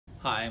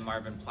Hi, I'm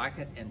Marvin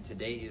Plackett, and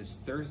today is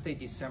Thursday,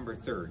 December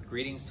 3rd.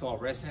 Greetings to all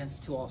residents,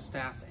 to all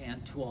staff,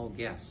 and to all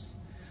guests.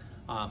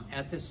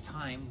 At this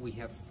time, we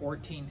have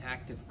 14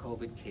 active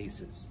COVID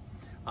cases.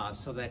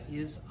 So that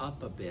is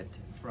up a bit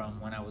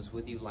from when I was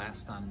with you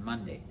last on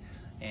Monday.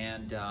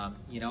 And,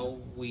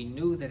 we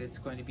knew that it's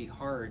going to be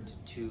hard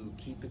to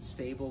keep it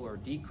stable or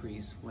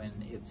decrease when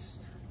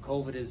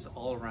COVID is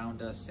all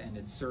around us and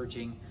it's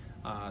surging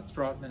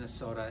throughout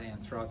Minnesota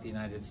and throughout the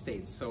United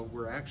States. So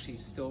we're actually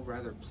still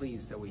rather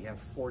pleased that we have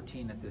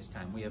 14 at this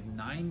time. We have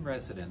 9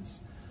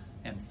 residents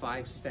and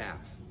 5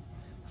 staff.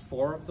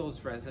 4 of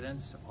those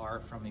residents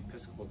are from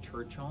Episcopal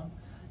Church Home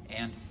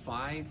and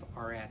 5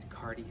 are at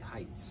Carty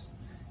Heights.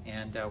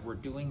 And we're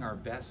doing our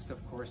best,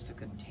 of course, to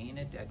contain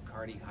it at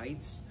Carty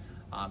Heights.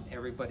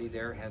 Everybody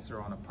there has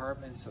their own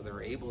apartment, so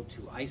they're able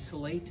to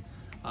isolate.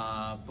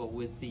 But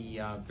with the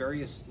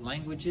various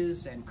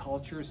languages and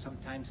cultures,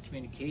 sometimes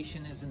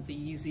communication isn't the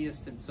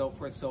easiest and so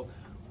forth. So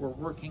we're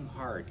working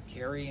hard.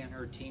 Carrie and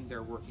her team,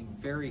 they're working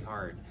very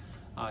hard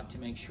to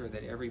make sure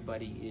that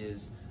everybody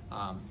is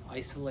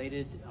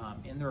isolated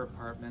in their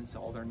apartments.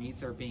 All their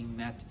needs are being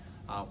met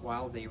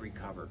while they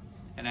recover.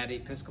 And at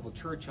Episcopal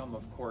Church Home,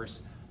 of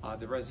course,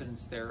 the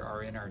residents there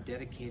are in our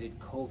dedicated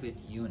COVID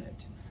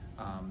unit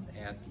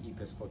at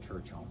Episcopal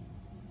Church Home.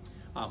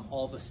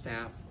 All the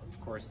staff,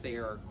 of course, they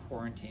are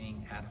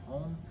quarantining at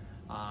home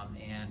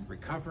and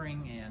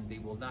recovering, and they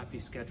will not be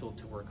scheduled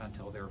to work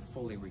until they're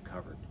fully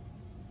recovered.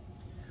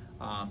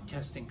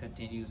 Testing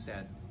continues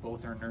at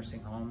both our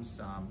nursing homes,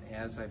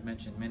 as I've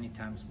mentioned many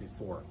times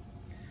before.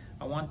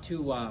 I want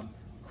to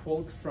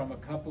quote from a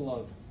couple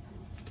of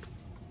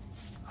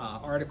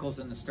articles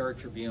in the Star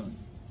Tribune.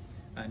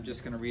 I'm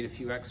just going to read a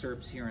few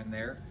excerpts here and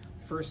there.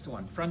 First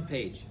one, front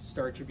page,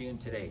 Star Tribune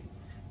today.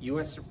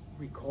 U.S.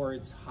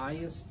 records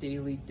highest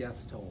daily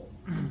death toll.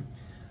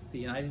 The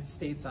United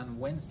States on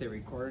Wednesday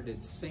recorded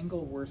its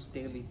single worst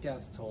daily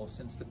death toll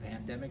since the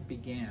pandemic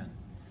began.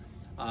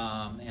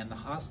 And the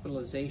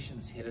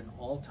hospitalizations hit an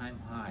all-time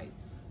high.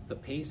 The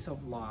pace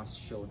of loss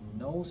showed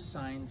no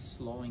signs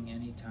slowing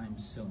anytime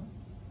soon.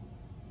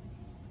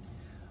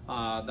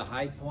 The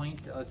high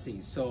point, let's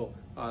see, so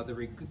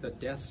the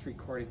deaths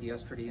recorded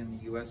yesterday in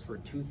the U.S. were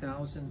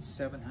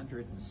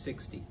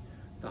 2,760.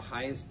 The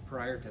highest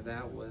prior to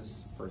that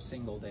was for a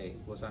single day,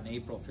 was on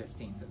April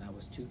 15th, and that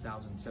was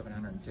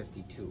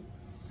 2,752.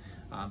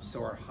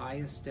 So our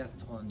highest death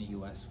toll in the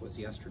U.S. was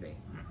yesterday.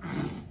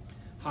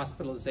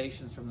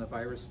 Hospitalizations from the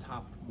virus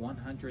topped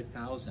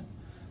 100,000,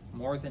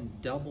 more than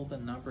double the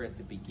number at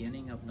the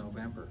beginning of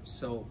November.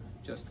 So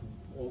just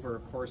over a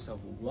course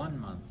of 1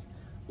 month,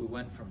 we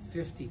went from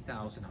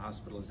 50,000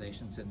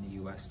 hospitalizations in the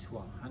U.S. to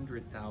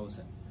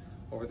 100,000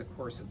 over the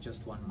course of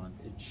just 1 month.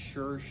 It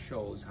sure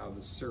shows how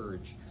the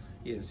surge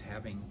is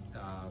having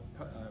a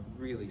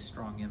really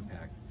strong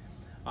impact.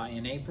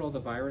 In April, the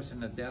virus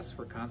and the deaths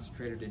were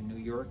concentrated in New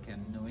York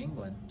and New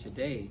England.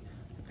 Today,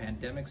 the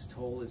pandemic's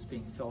toll is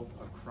being felt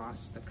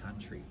across the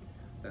country.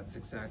 That's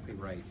exactly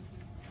right.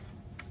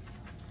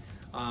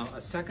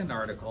 A second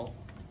article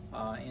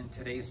in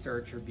today's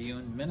Star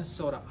Tribune,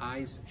 Minnesota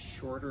eyes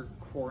shorter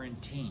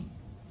quarantine.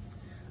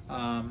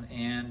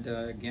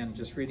 Again,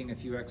 just reading a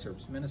few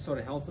excerpts.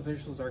 Minnesota health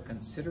officials are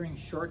considering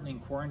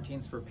shortening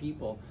quarantines for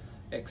people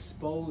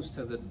exposed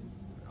to the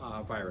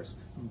virus.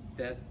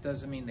 That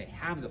doesn't mean they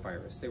have the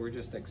virus. They were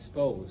just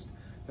exposed.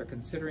 They're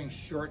considering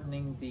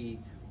shortening the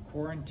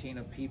quarantine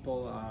of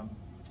people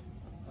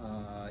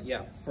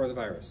for the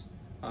virus.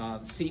 The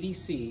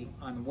CDC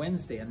on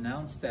Wednesday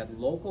announced that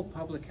local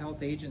public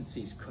health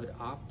agencies could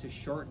opt to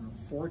shorten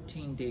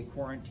 14-day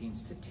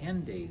quarantines to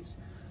 10 days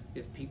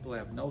if people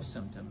have no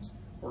symptoms,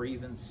 or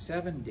even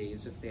 7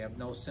 days if they have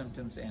no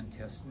symptoms and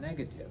test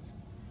negative.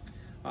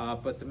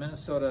 But the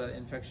Minnesota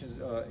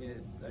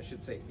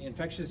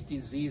Infectious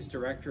Disease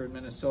Director in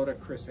Minnesota,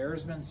 Chris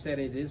Ersman, said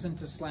it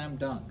isn't a slam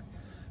dunk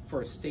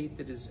for a state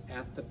that is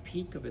at the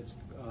peak of its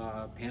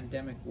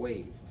pandemic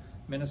wave.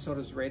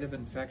 Minnesota's rate of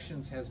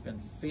infections has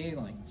been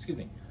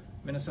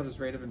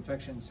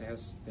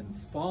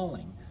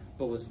falling,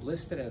 but was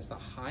listed as the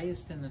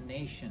highest in the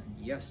nation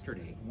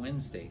yesterday,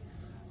 Wednesday,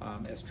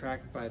 as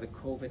tracked by the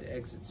COVID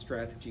Exit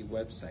Strategy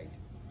website.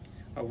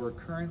 We're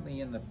currently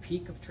in the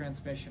peak of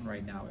transmission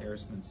right now,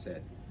 Ersman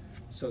said.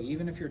 So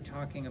even if you're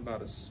talking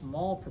about a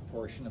small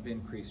proportion of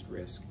increased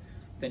risk,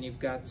 then you've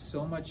got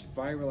so much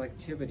viral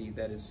activity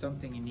that is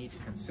something you need to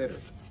consider.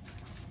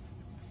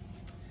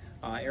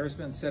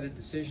 Ersman said a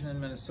decision in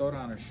Minnesota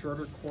on a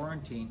shorter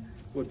quarantine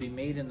would be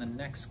made in the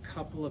next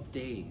couple of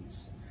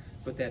days,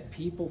 but that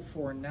people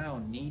for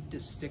now need to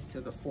stick to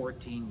the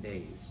 14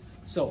 days.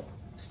 So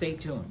stay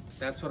tuned.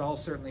 That's what I'll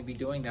certainly be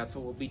doing. That's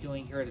what we'll be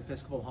doing here at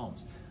Episcopal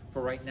Homes.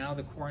 For right now,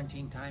 the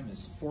quarantine time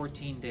is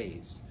 14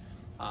 days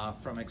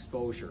from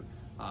exposure,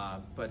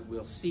 but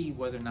we'll see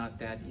whether or not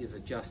that is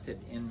adjusted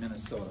in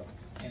Minnesota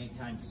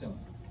anytime soon.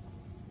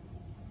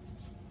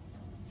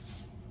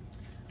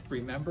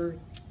 Remember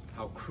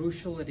how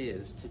crucial it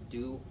is to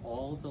do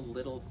all the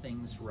little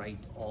things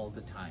right all the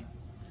time.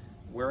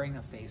 Wearing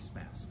a face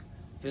mask,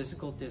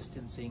 physical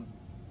distancing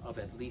of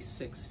at least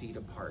 6 feet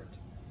apart,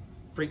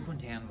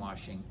 frequent hand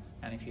washing,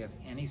 and if you have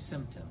any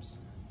symptoms,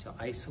 to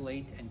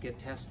isolate and get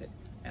tested.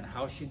 And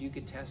how should you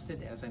get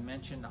tested? As I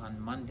mentioned on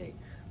Monday,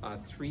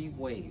 3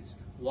 ways.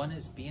 One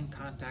is be in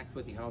contact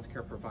with the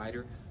healthcare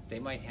provider. They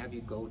might have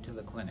you go to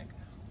the clinic.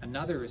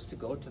 Another is to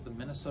go to the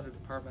Minnesota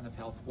Department of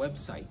Health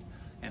website,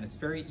 and it's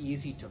very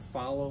easy to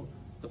follow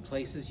the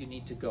places you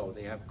need to go.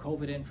 They have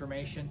COVID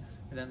information,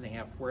 and then they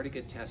have where to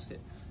get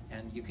tested.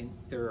 And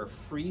there are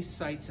free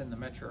sites in the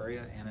metro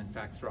area, and in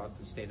fact throughout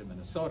the state of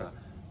Minnesota.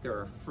 There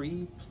are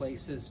free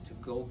places to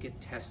go get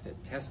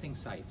tested, testing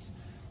sites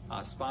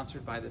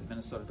sponsored by the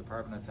Minnesota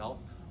Department of Health,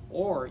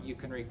 or you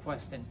can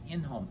request an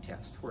in-home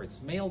test where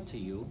it's mailed to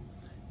you,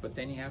 but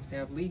then you have to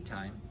have lead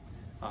time,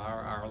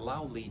 or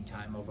allow lead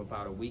time of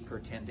about a week or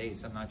 10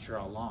 days, I'm not sure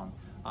how long,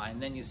 and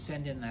then you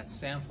send in that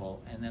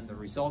sample, and then the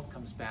result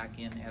comes back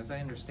in, as I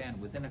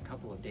understand, within a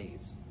couple of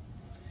days.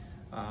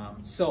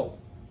 So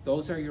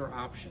those are your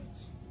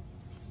options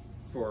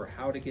for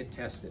how to get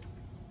tested.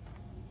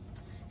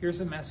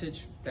 Here's a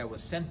message that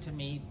was sent to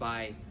me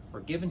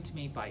given to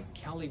me by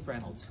Kelly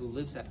Reynolds, who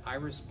lives at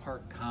Iris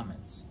Park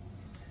Commons.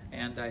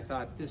 And I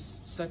thought this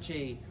such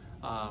a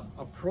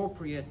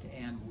appropriate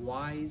and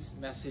wise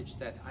message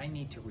that I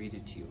need to read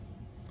it to you.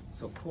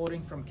 So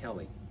quoting from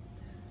Kelly,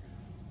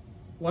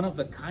 "One of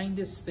the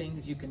kindest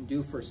things you can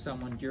do for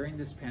someone during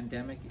this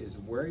pandemic is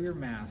wear your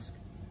mask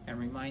and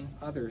remind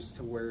others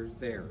to wear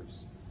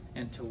theirs,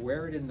 and to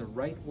wear it in the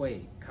right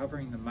way,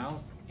 covering the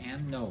mouth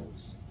and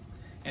nose,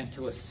 and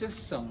to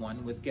assist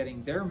someone with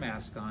getting their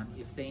mask on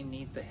if they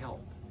need the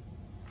help.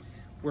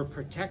 We're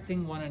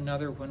protecting one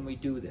another when we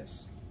do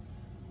this.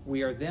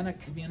 We are then a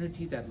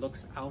community that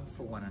looks out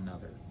for one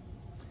another.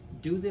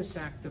 Do this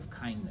act of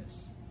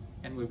kindness,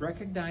 and we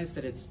recognize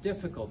that it's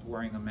difficult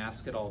wearing a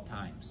mask at all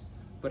times,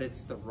 but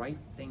it's the right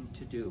thing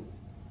to do.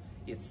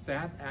 It's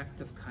that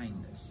act of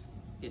kindness.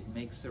 It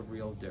makes a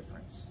real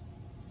difference."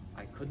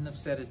 I couldn't have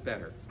said it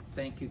better.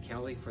 Thank you,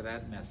 Kelly, for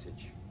that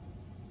message.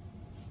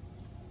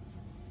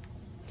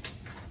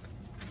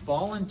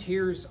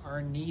 Volunteers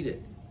are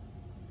needed.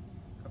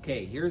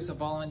 Okay, here's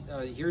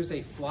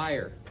a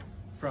flyer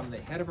from the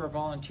head of our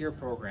volunteer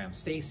program,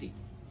 Stacy.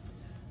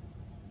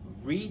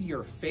 "Read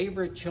your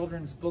favorite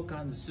children's book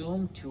on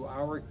Zoom to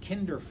our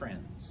Kinder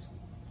friends.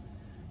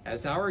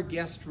 As our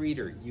guest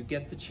reader, you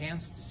get the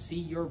chance to see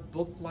your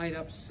book light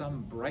up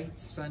some bright,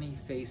 sunny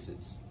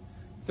faces.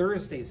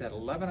 Thursdays at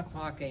 11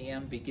 o'clock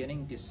a.m.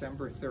 beginning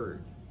December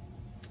 3rd.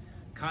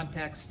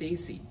 Contact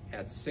Stacy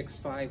at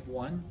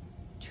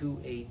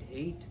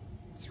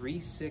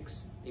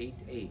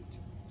 651-288-3688,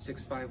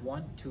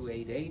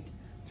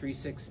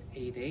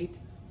 651-288-3688,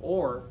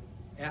 or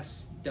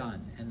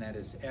sdunn, and that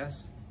is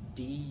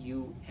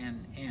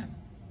SDUNN,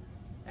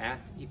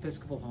 at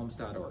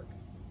episcopalhomes.org.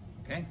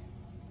 Okay?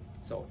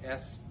 So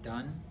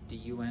sdunn,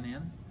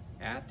 D-U-N-N,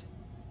 at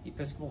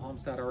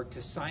episcopalhomes.org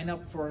to sign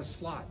up for a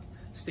slot.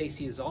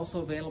 Stacy is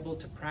also available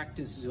to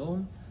practice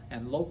Zoom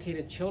and locate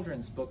a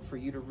children's book for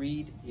you to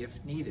read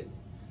if needed.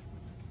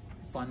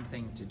 Fun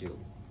thing to do.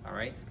 All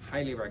right?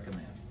 Highly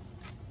recommend.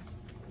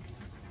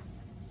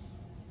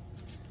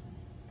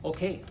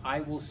 Okay,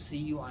 I will see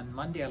you on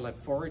Monday. I look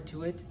forward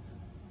to it.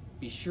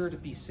 Be sure to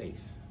be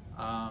safe.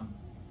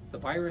 The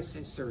virus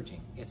is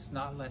surging. It's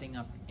not letting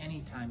up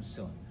anytime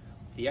soon.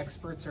 The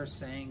experts are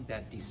saying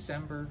that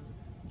December,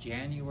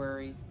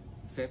 January,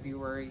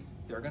 February,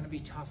 they're going to be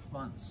tough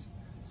months.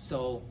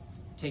 So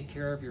take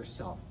care of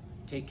yourself.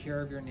 Take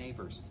care of your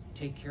neighbors.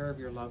 Take care of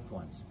your loved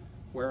ones.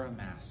 Wear a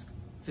mask.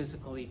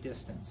 Physically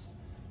distance.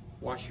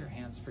 Wash your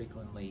hands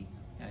frequently.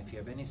 And if you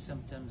have any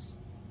symptoms,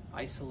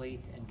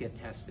 isolate and get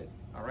tested.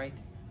 All right?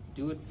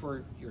 Do it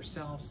for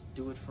yourselves.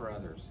 Do it for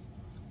others.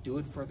 Do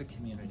it for the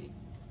community.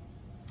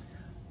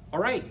 All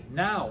right,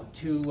 now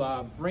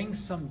to bring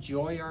some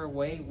joy our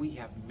way, we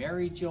have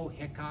Mary Jo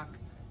Hickok,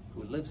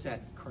 who lives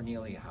at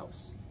Cornelia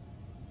House.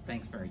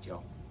 Thanks, Mary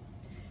Jo.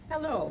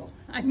 Hello,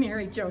 I'm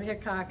Mary Jo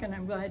Hickok, and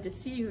I'm glad to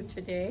see you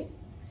today.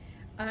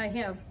 I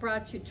have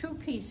brought you 2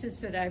 pieces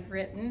that I've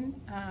written.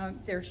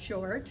 They're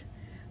short.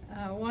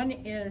 One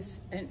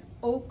is an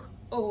oak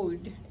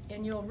ode,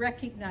 and you'll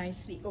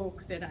recognize the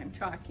oak that I'm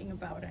talking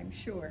about, I'm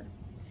sure.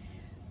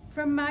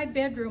 From my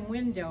bedroom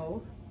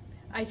window,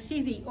 I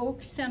see the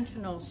oak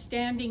sentinel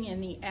standing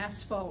in the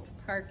asphalt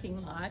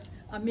parking lot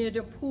amid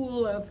a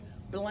pool of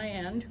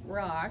bland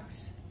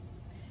rocks.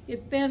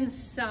 It bends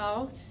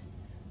south,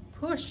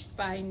 pushed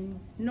by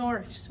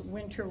north's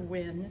winter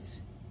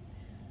winds.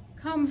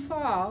 Come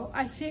fall,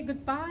 I say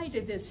goodbye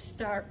to this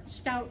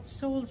stout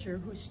soldier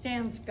who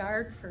stands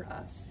guard for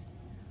us.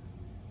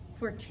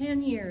 For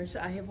 10 years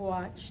I have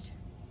watched,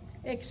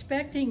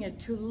 expecting it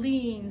to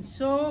lean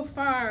so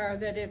far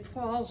that it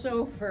falls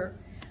over,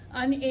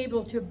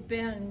 unable to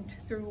bend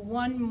through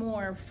one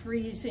more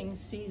freezing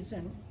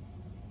season.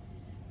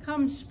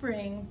 Come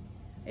spring,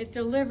 it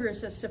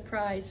delivers a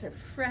surprise of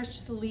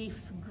fresh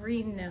leaf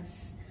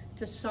greenness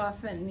to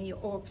soften the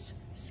oak's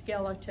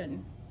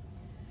skeleton.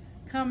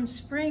 Come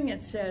spring,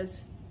 it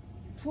says,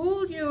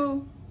 fooled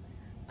you,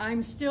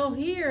 I'm still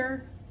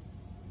here.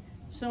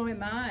 So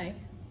am I,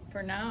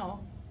 for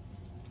now.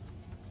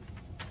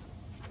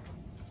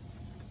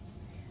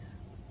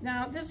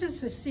 Now, this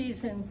is the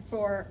season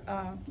for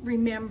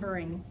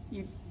remembering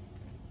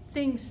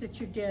things that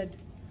you did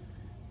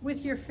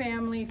with your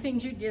family,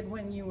 things you did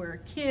when you were a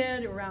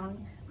kid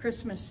around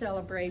Christmas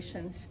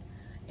celebrations.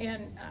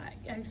 And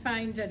I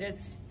find that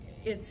it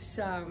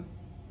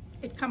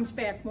comes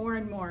back more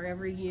and more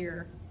every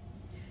year.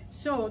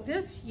 So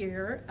this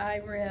year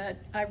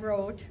I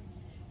wrote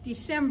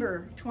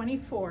December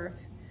 24th,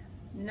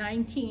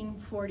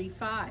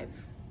 1945.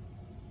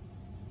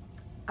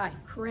 I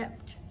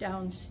crept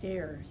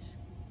downstairs.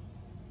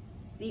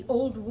 The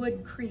old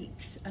wood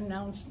creaks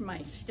announced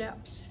my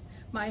steps.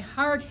 My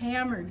heart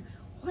hammered.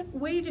 What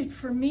waited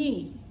for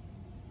me?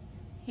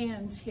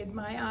 Hands hid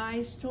my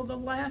eyes till the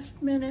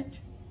last minute.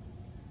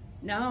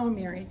 Now,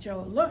 Mary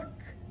Jo,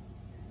 look.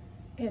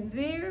 And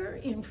there,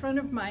 in front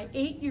of my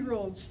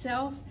 8-year-old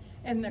self,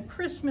 and the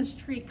Christmas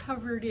tree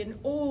covered in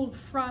old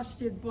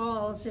frosted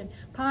balls and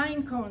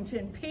pine cones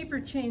and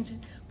paper chains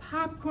and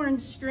popcorn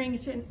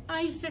strings and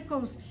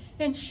icicles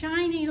and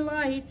shiny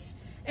lights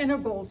and a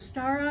gold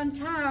star on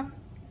top.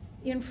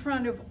 In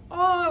front of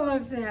all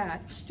of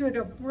that stood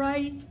a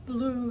bright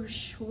blue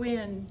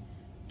Schwinn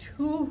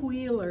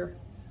two-wheeler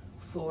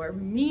for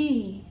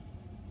me.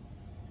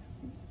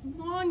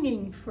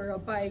 Longing for a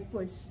bike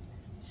was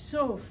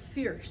so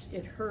fierce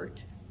it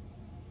hurt.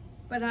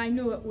 But I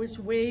knew it was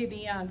way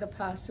beyond the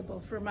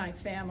possible for my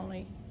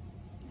family.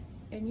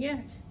 And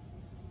yet,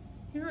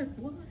 here it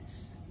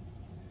was.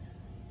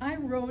 I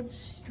rode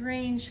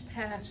strange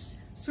paths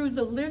through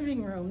the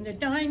living room, the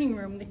dining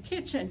room, the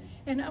kitchen,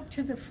 and up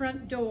to the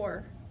front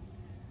door.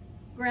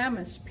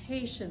 Grandma's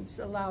patience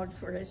allowed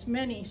for as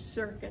many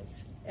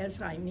circuits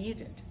as I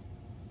needed.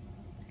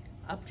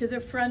 Up to the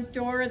front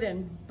door,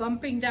 then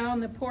bumping down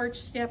the porch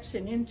steps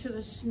and into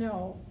the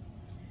snow.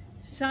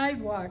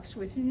 Sidewalks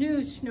with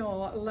new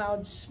snow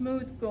allowed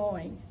smooth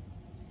going.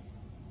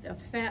 The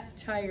fat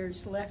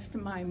tires left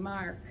my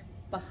mark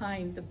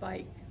behind the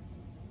bike.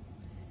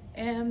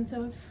 And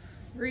the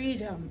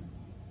freedom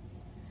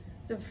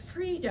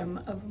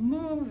of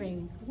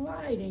moving,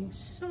 gliding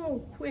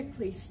so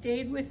quickly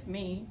stayed with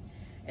me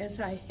as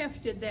I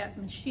hefted that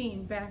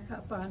machine back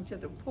up onto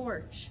the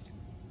porch.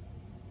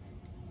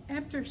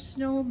 After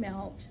snow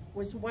melt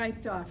was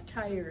wiped off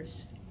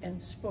tires and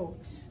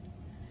spokes,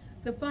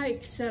 the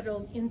bike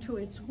settled into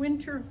its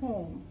winter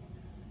home,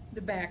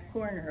 the back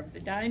corner of the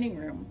dining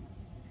room,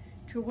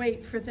 to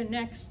wait for the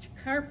next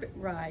carpet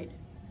ride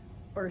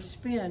or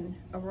spin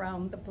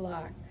around the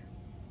block.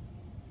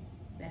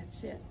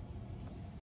 That's it.